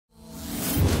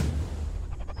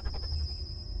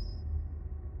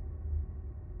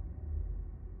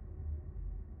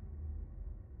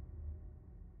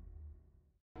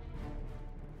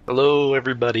Hello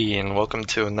everybody and welcome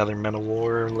to another Men of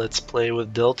War Let's Play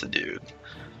with DeltaDude.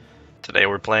 Today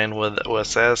we're playing with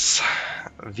OSS,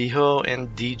 Viho,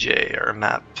 and DJ, our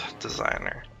map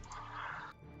designer.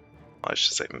 Well, I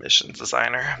should say mission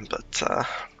designer, but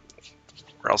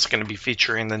we're also going to be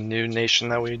featuring the new nation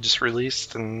that we just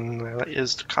released, and that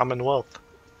is the Commonwealth.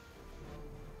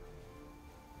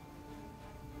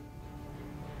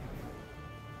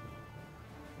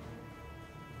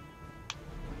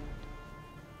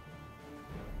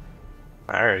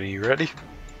 Alright, are you ready?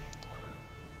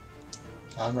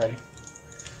 I'm ready.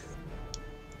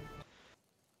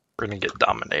 We're going to get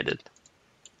dominated.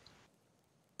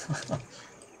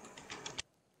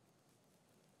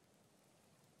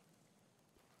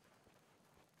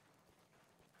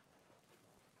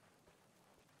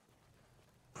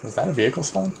 Was that a vehicle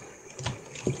spawn?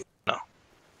 No.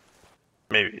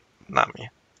 Maybe. Not me.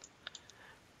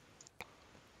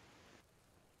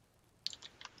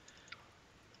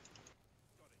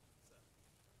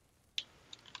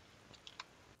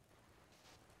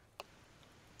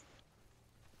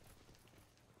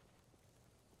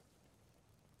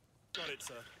 Got it,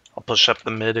 sir. I'll push up the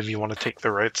mid if you want to take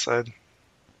the right side.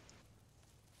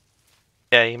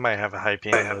 Yeah, you might have a high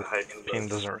ping, but ping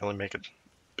doesn't really make a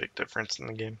big difference in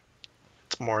the game.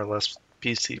 It's more or less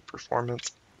PC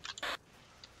performance.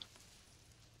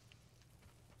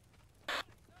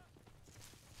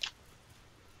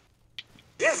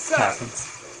 Yes, sir.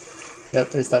 Happens. Yep,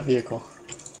 there's that vehicle.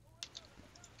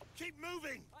 Keep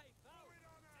moving.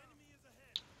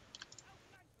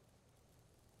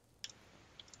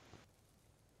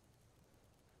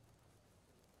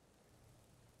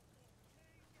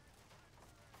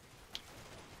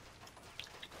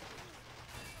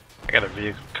 I got a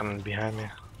vehicle coming behind me.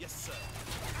 Yes, sir.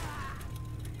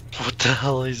 What the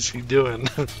hell is he doing?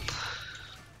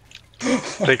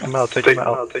 Take him out, take him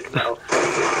out.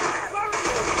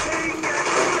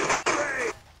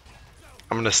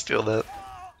 I'm gonna steal that.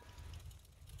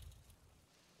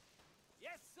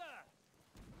 Yes, sir.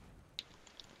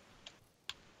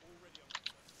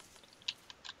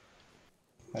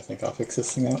 I think I'll fix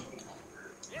this thing out.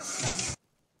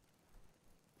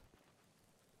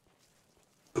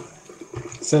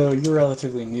 So you're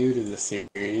relatively new to the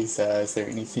series. Is there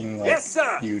anything Yes,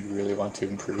 sir. you'd really want to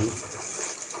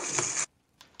improve?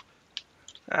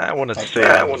 I want to Like, say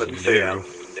I I'm wanted to new.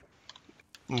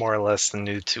 More or less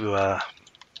new to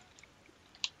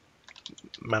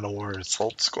Men of War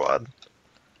Assault Squad.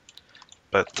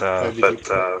 But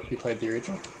you played the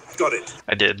original? Got it.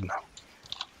 I did.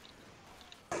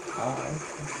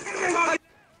 Ah,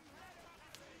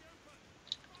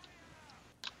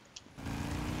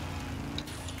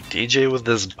 DJ with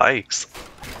his bikes.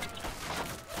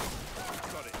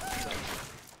 Got it.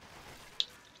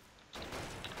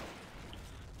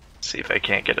 See if I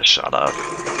can't get a shot off.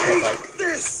 like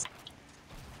This.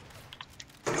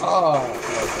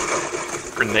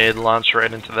 oh, Grenade launch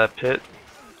right into that pit.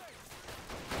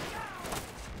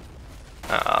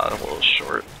 A little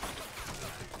short.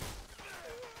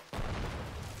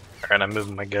 Alright, I'm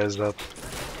moving my guys up.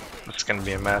 It's gonna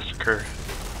be a massacre.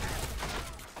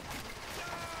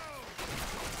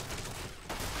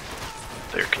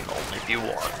 There can only be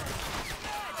one.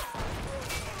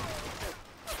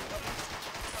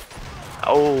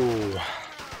 Oh!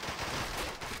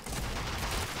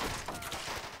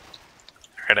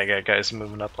 Alright, I got guys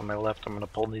moving up on my left. I'm gonna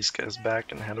pull these guys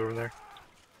back and head over there.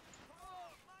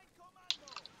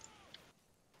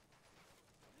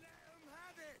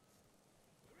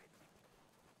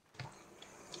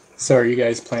 So are you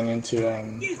guys planning to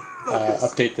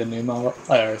update the new model,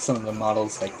 or some of the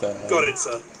models like the Got it,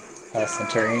 sir.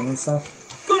 Centurion and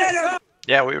stuff?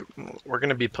 Yeah, we're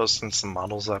gonna be posting some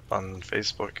models up on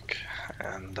Facebook,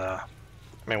 and I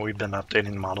mean we've been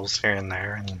updating models here and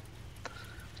there, and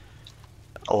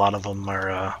a lot of them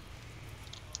are.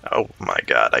 Oh my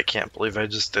god! I can't believe I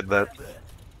just did that.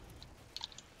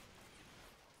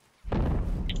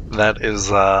 That is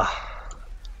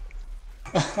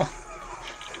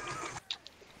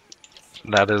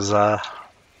that is I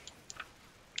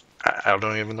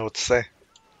don't even know what to say.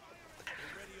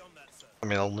 I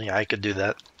mean, only I could do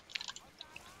that.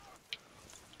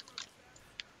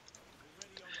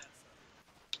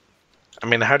 I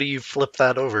mean, how do you flip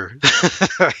that over?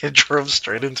 I drove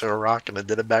straight into a rock and I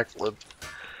did a backflip.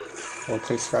 Or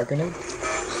place frag grenade?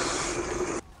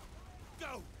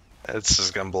 It's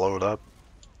just gonna blow it up.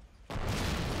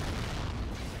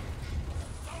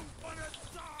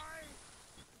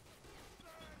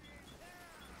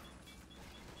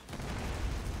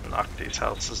 Knock these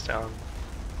houses down.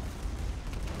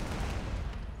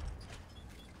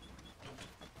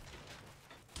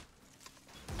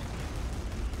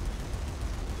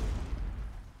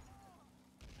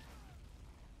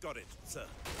 Got it, sir.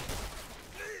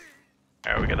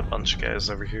 Alright, we got a bunch of guys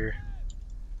over here.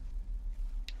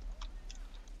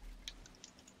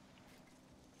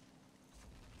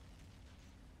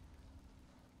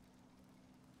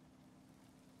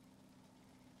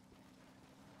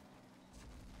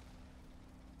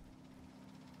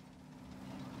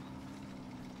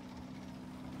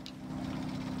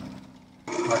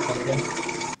 Mark them again.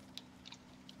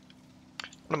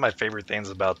 One of my favorite things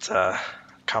about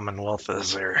Commonwealth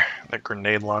is their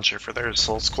grenade launcher for their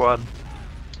assault squad.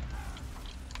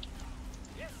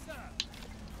 Yes, sir.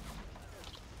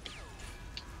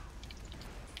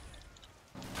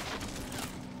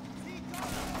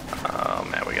 Oh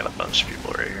man, we got a bunch of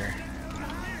people right here.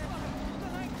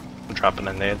 I'm dropping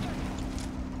a nade.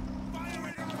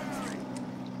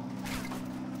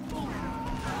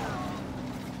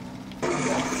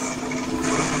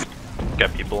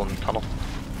 Got people in the tunnel.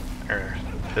 Or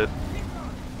pit.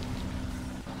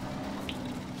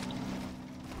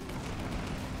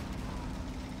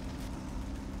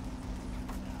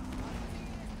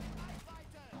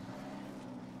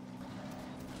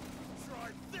 Try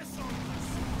this on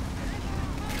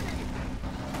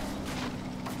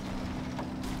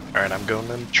Alright, I'm going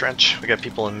in the trench. We got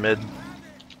people in mid.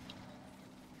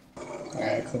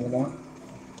 Alright, clean it out.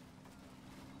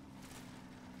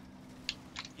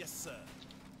 Yes, sir.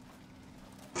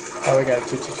 Oh, we got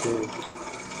 222.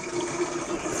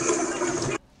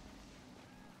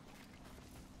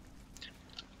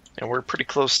 And we're pretty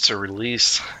close to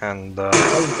release, and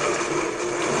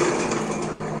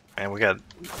we got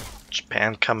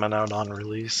Japan coming out on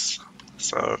release.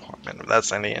 So, I mean, if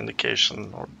that's any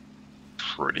indication, we're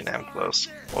pretty damn close.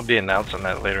 We'll be announcing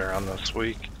that later on this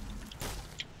week.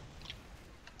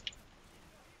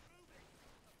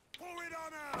 Pour it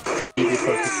on her. You be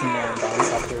focusing more on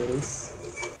balance after release?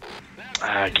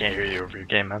 I can't hear you over your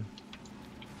game, man.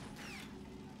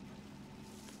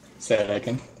 Say that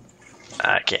again.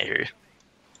 I can't hear you.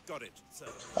 Got it, sir.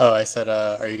 Oh, I said,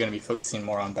 are you going to be focusing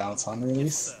more on balance on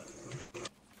release?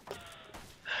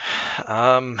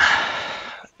 I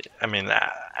mean,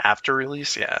 after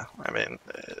release, yeah. I mean,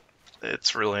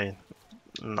 it's really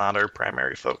not our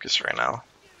primary focus right now.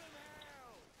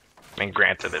 I mean,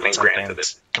 granted, if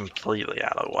something's completely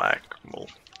out of whack, we'll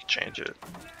change it.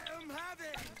 Let 'em have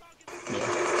it. Yeah.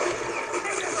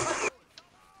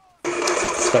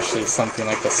 Especially something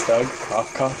like the Stug,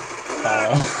 cough cough.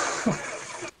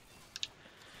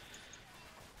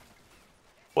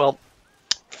 Well,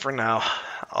 for now,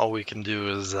 all we can do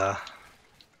is,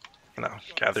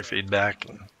 gather feedback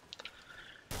and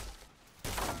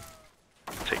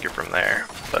take it from there.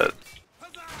 But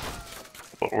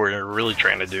what we're really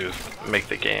trying to do is make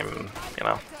the game,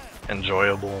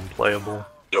 enjoyable and playable.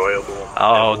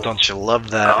 Oh, don't you love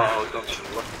that?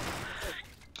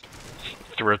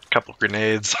 Throw a couple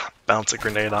grenades, bounce a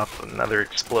grenade off another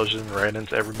explosion right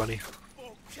into everybody.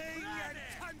 For king and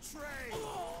country.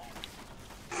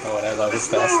 Oh, what I love is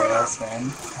the SAS,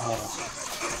 man. Oh.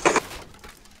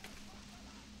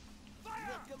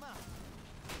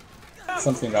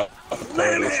 Something about the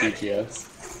player with VGS.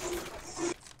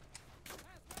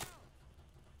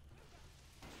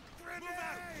 Grab 'em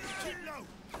out. Keep low.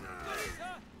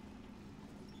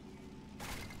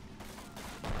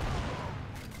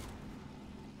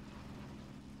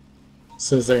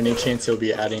 So is there any chance you'll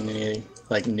be adding any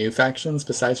new factions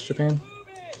besides Japan?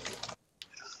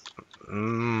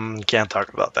 Can't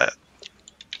talk about that.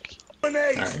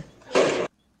 Alright.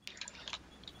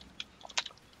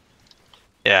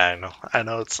 Yeah, I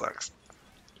know it sucks.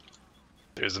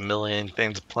 There's a million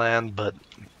things planned, but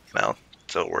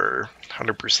until we're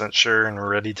 100% sure and we're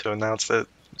ready to announce it,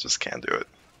 just can't do it.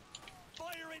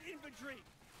 Fire at infantry.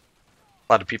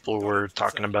 A lot of people were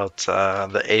talking about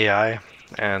the AI,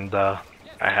 and I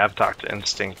have talked to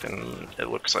Instinct, and it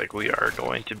looks like we are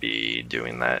going to be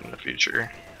doing that in the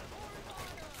future.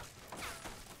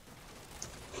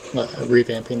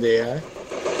 Revamping the AI?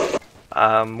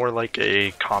 More like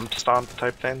a comp stomp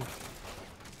type thing.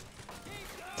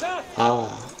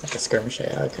 Ah, like a skirmish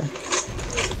AI, okay.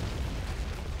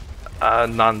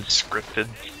 Non-scripted.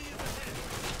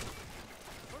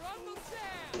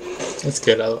 That's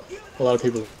good. A lot of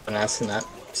people have been asking that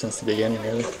since the beginning,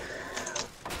 really.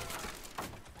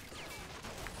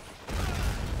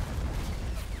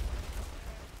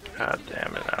 God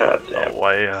damn it, I don't know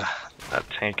why that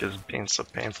tank is being so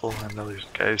painful. I know there's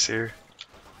guys here.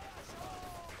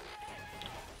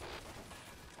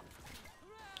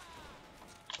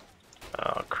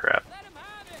 Oh crap.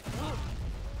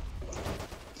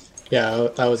 Yeah,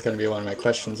 that was going to be one of my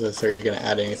questions, is are you going to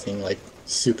add anything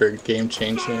super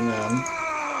game-changing,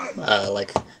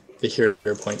 like the hero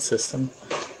point system?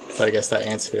 but I guess that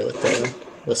answered it with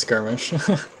the skirmish.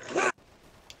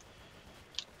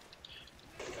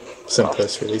 Some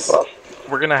post-release.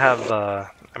 We're gonna have, I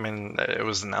mean, it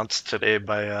was announced today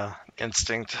by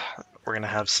Instinct. We're gonna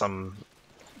have some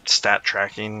stat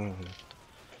tracking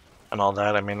and all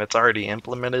that. I mean, it's already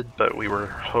implemented, but we were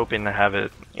hoping to have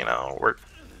it, you know, work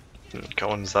and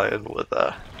coincide with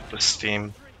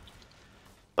Steam.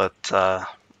 But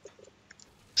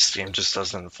Steam just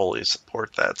doesn't fully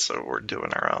support that, so we're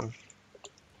doing our own.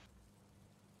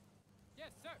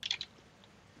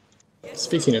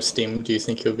 Speaking of Steam, do you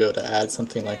think you'll be able to add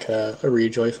something like a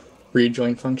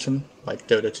rejoin function like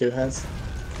Dota 2 has?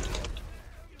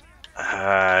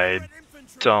 I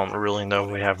don't really know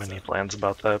if we have any plans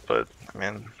about that, but I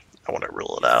mean, I want to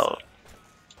rule it out.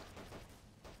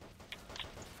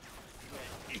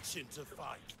 Itching to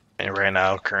fight. And right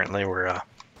now, currently, we're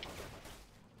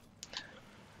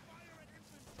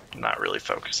not really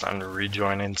focused on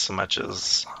rejoining so much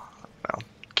as, you know,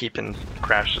 keeping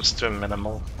crashes to a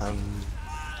minimal and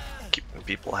keeping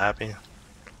people happy.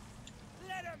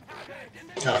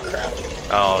 Oh crap.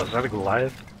 Oh, is that a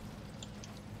Goliath?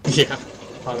 Yeah,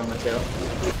 hot on my tail.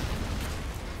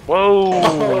 Whoa!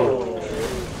 Oh.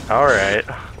 Alright,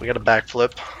 we got a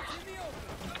backflip.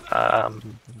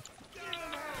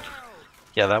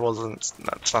 Yeah,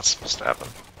 that's not supposed to happen.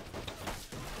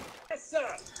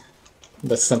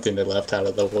 That's something they left out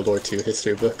of the World War II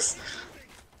history books.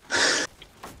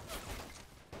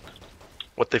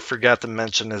 What they forgot to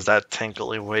mention is that tank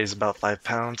only weighs about 5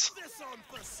 pounds. This on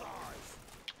for size.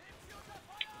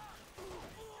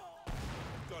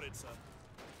 Got it, sir.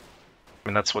 I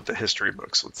mean, that's what the history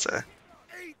books would say,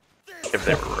 Eat this. if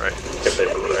they were right.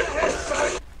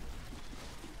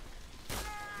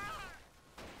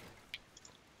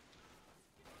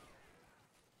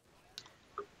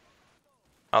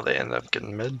 How they end up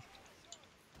getting mid.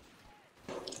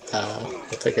 I'll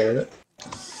take care of it.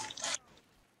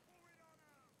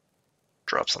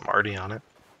 Drop some Artie on it.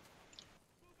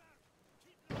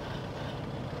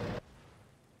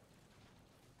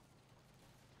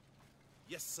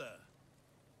 Yes, sir.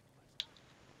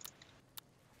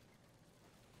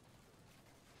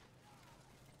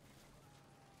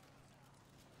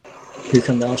 Here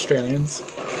come the Australians.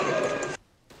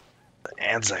 The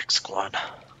Anzac squad.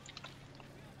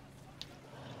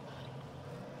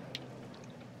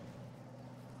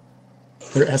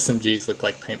 Their SMGs look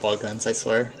like paintball guns, I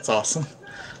swear. It's awesome.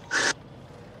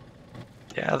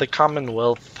 Yeah, the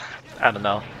Commonwealth, I don't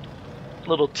know. A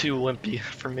little too wimpy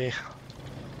for me.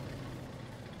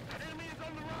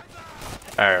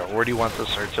 Alright, where do you want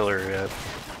this artillery at?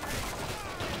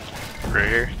 Right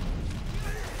here?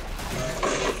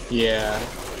 Yeah.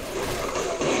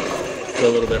 Go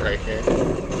a little bit right here.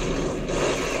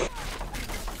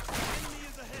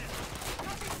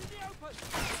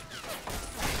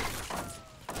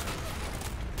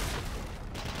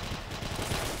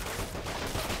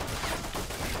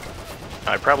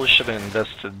 I probably should have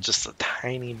invested just a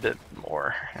tiny bit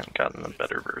more and gotten a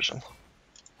better version.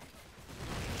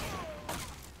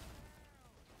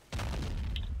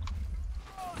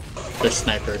 Their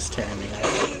sniper is tearing me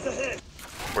out.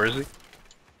 Where is he?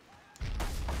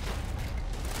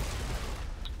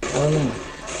 I don't know.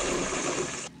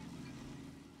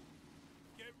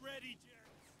 Get ready,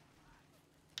 gents.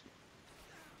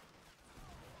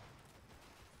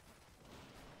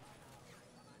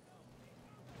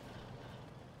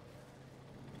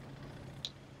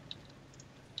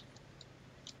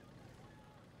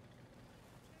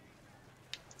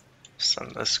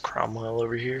 Send this Cromwell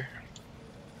over here.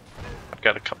 I've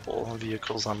got a couple of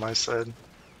vehicles on my side.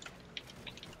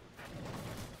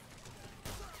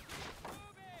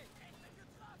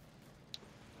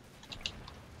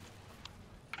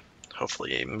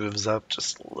 Hopefully he moves up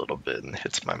just a little bit and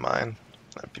hits my mine.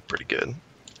 That'd be pretty good.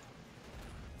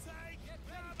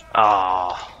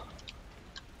 Ah.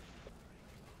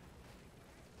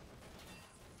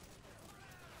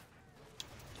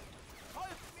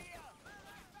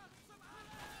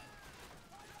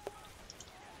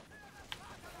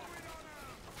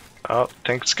 Oh,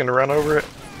 tank's gonna run over it.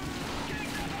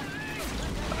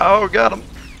 Oh, got him.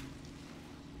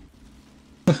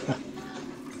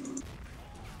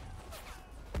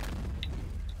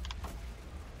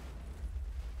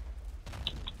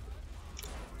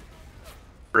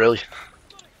 Really?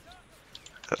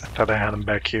 I thought I had him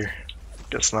back here.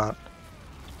 Guess not.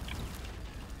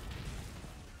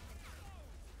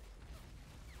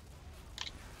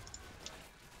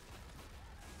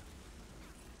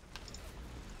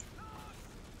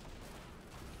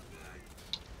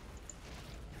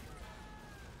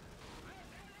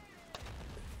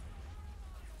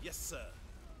 Yes, sir.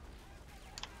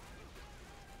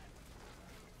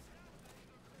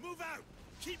 Move out.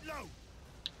 Keep low.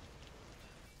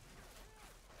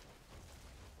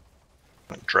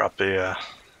 Drop a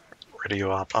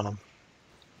radio op on him.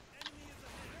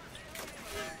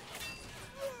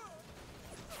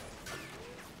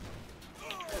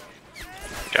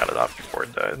 Got it off before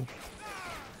it died.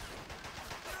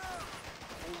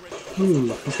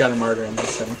 Ooh, he's got a martyr in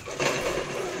this thing.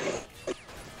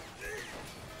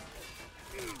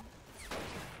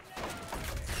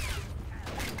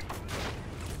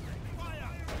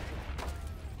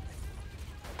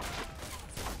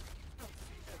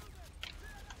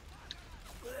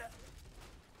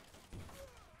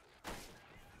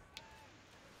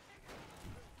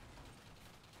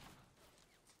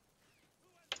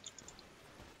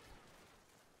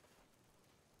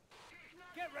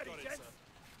 Get ready, gents.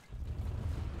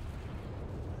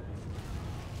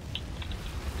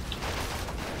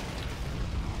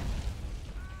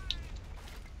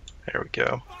 There we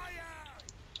go.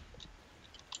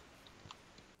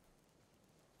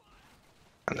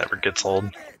 It never gets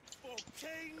old. For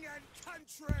king and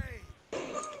country.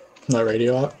 No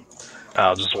radio out.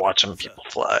 I'll just watching people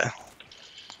fly.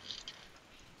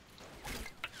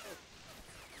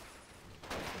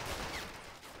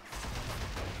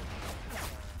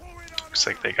 Pour it on Looks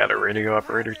like they got a radio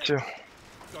operator too.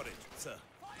 Got it, sir.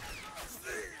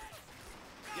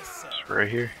 Yes, sir. It's right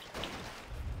here.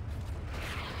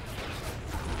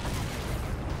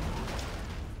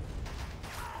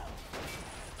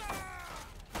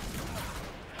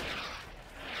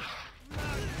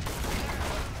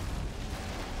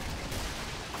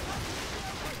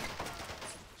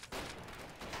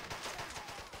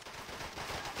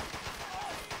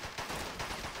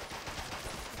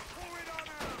 Pour it on out.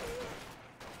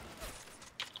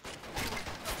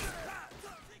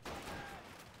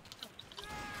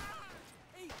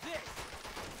 Eat this.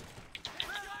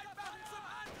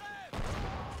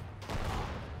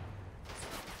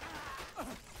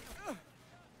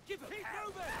 Keep moving.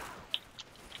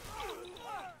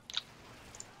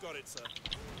 Got it, sir.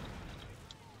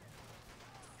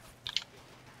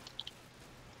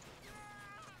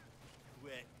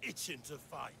 We're itching to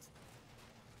fight.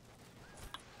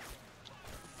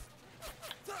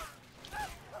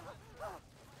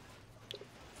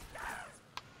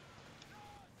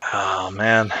 Oh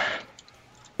man.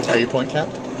 Are you point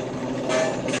capped?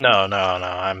 No.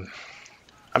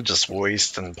 I'm just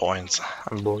wasting points.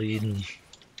 I'm bleeding.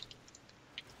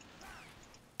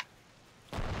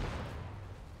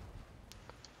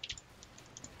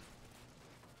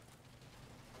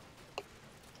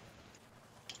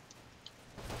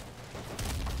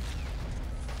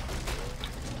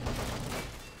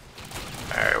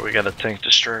 Alright, we got a tank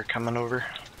destroyer coming over.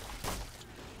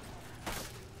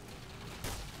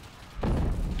 I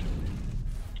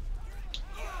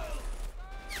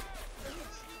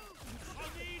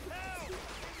need help.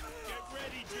 Get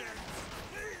ready, gents.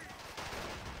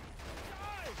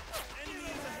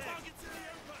 Enemies ahead. Targets in the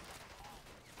open.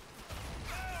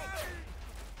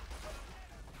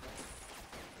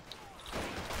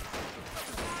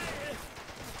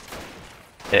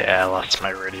 Yeah, I lost my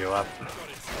radio up. Got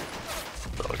it, sir.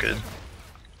 It's all good.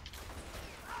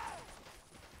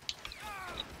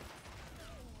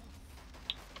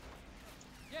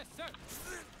 Yes, sir.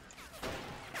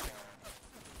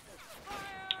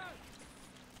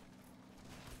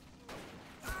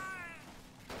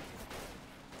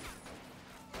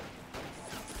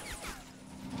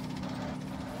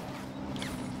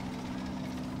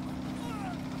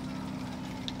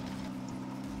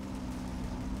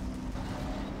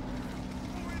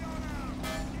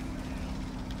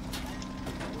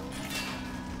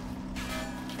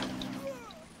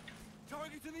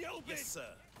 Target in the open. Yes, sir.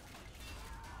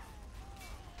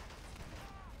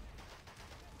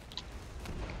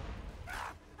 Get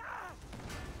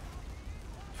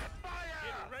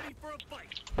ready for a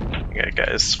fight. We got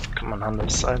guys coming on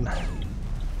this side.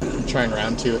 I'm trying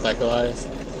round 2 with that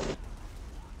Goliath.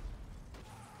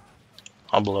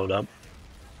 I'll blow it up.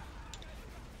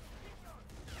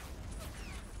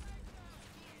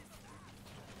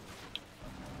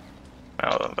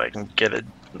 Oh, if I can get it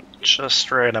just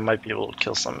right, I might be able to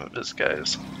kill some of his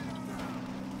guys.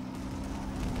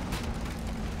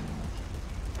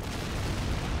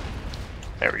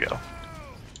 There we go.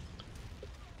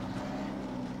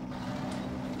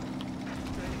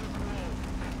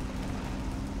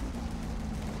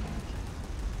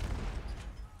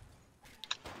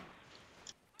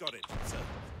 Got it, sir.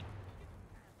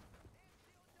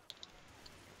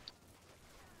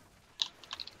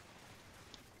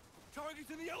 Target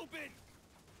in the open.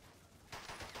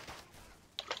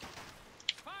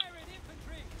 Fire at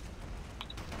infantry.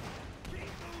 Keep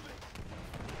moving.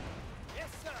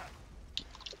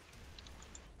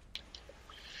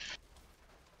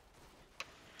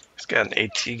 got an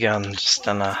AT gun just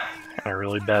in a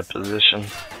really bad position.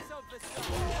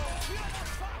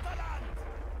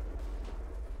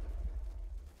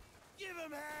 Give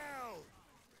him hell!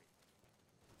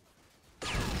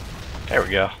 There we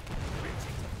go.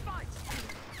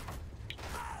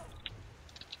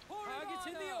 Targets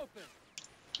in the open.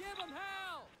 Give him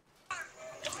hell!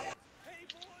 Hey,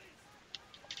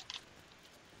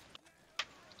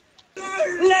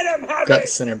 boys! Got the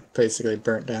center basically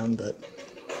burnt down, but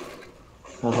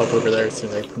I'll help over there so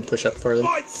they can push up further.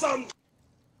 Got it,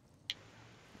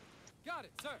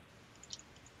 sir.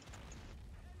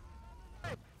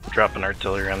 Dropping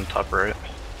artillery on the top right.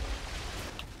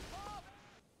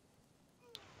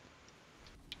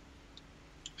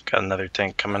 Got another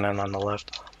tank coming in on the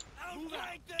left.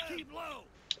 Keep low.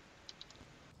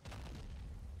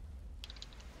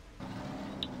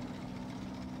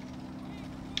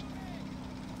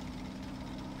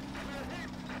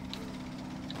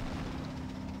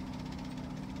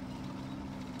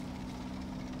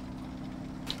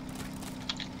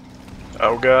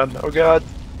 Oh god, oh god.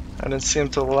 I didn't see him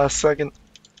till the last second.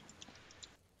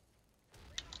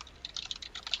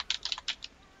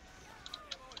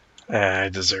 I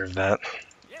deserve that.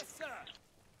 Yes, sir.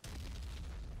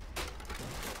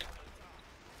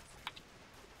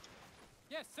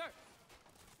 Yes, sir.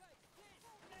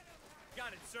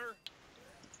 Got it, sir.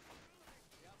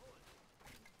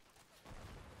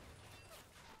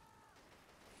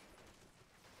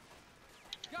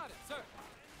 Got it, sir.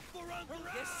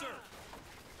 Yes, sir.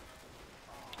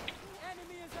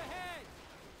 Enemy is ahead.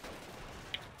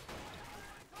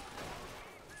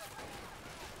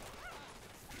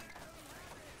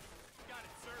 Got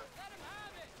it, sir. Let him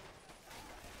have it.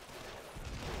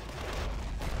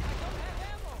 I don't have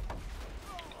ammo.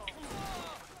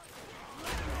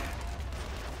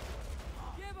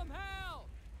 Give him hell.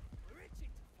 We're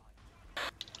itching to fight.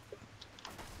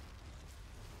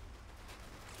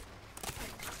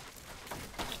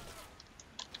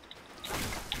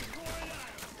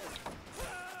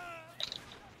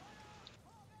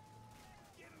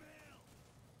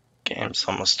 Game's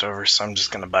almost over, so I'm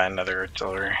just gonna buy another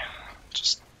artillery.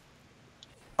 Just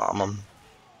bomb them.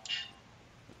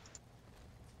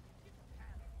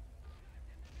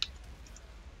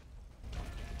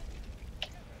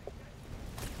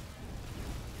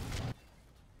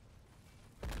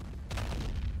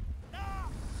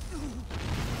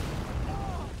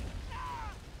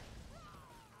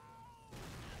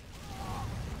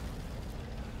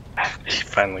 He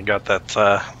finally got that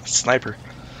sniper.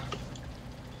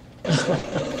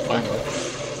 Finally.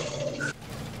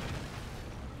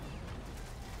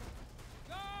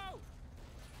 Go!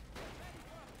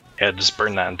 Yeah, just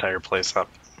burn that entire place up.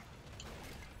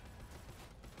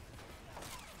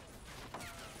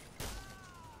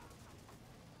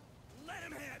 Let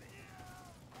him have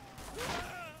it.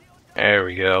 There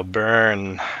we go,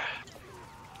 burn.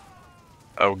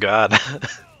 Oh god.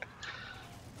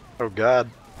 Oh god.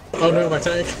 Oh no, my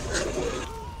tank!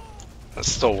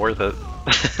 It's still worth it.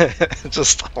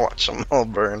 Just to watch them all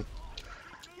burn.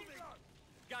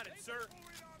 Got it, sir.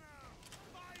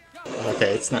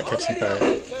 Okay, it's not catching fire.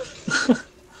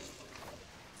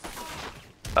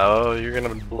 Oh, you're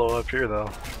gonna blow up here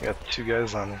though. You got 2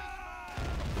 guys on you.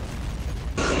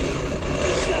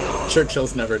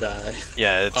 Churchills never die.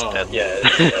 Yeah, it's Oh. dead. Yeah.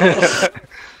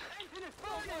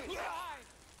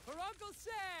 For Uncle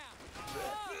Sam.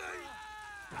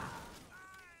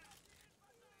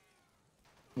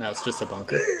 Now it's just a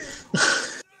bunker.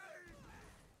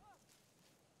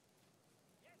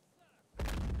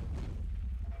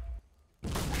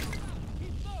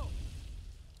 Keep low.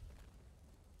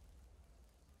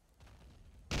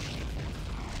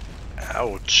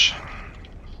 Ouch.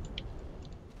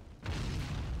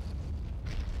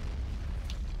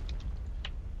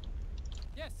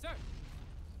 Yes, sir.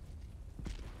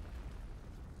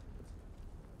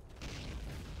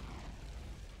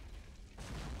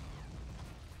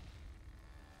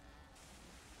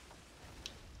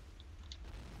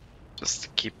 Just to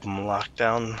keep them locked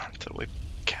down until we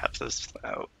cap this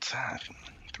out.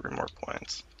 3 more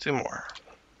points. 2 more.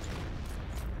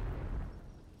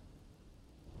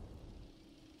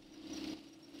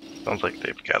 Don't think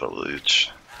they've got a looch.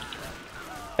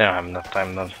 They don't have enough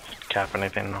time to cap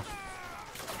anything though.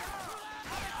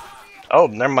 Oh,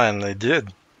 never mind, they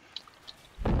did.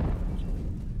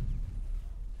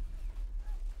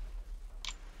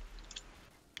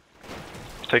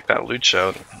 Take that loot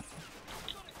out.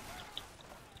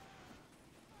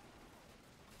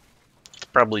 It's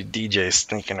probably DJ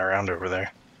sneaking around over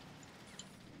there.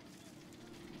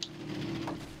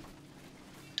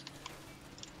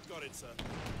 Got it, sir.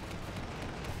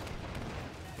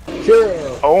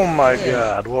 Oh my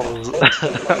god, what was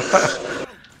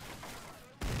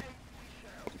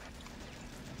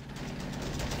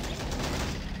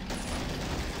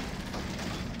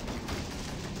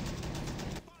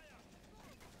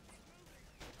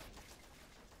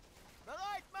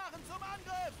Bereit machen zum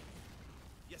Angriff!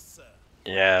 Yes, sir.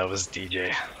 Yeah, it was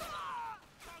DJ.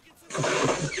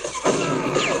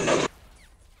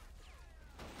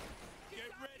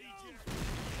 Get ready, Jack.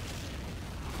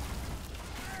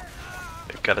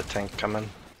 They've got a tank coming.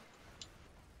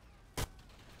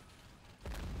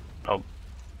 Oh.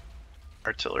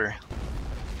 Artillery.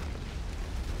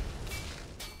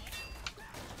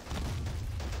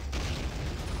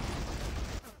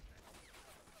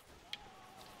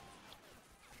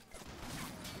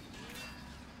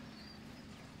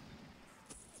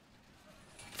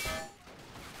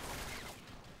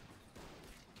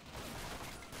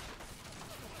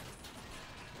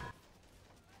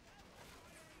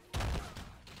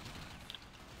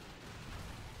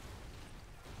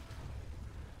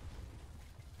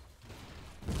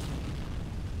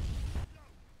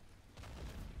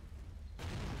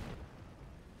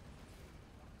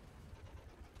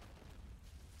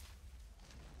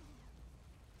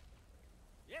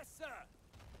 Yes, sir!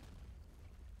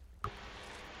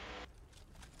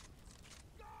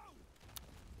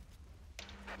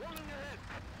 Rolling ahead!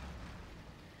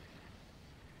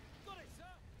 Got it,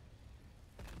 sir!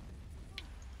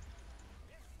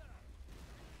 Yes, sir!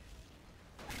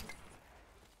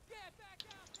 Get back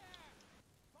out there!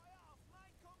 Fire auf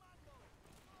mein Kommando!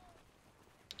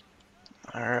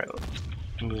 Alright,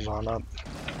 let's move on up.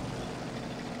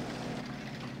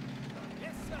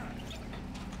 Yes, sir!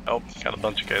 Oh, got a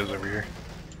bunch of guys over here.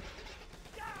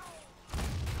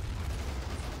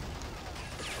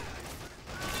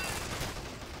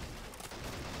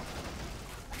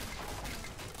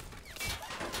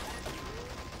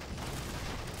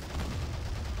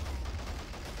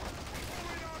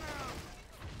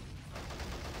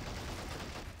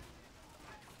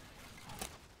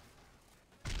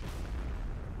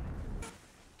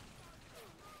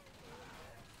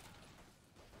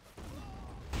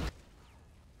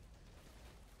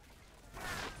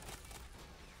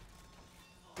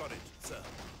 Got it, sir.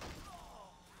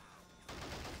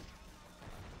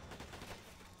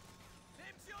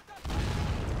 Nehmen Sie unter Feuer!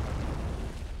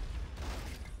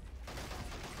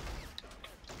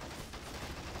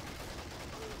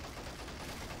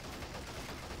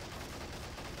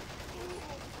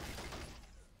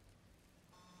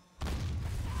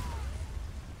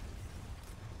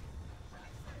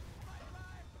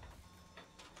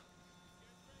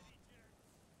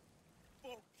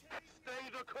 Stay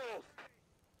the course.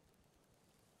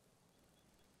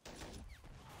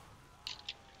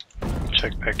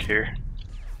 Check back here.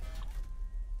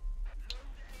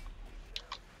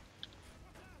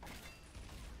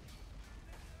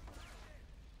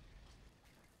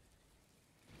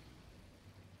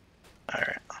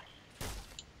 Alright.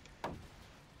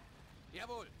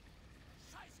 Jawohl!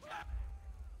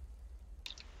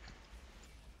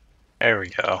 There we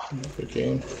go. Good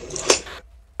game.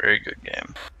 Very good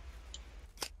game.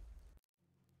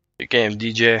 Good game,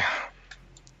 DJ.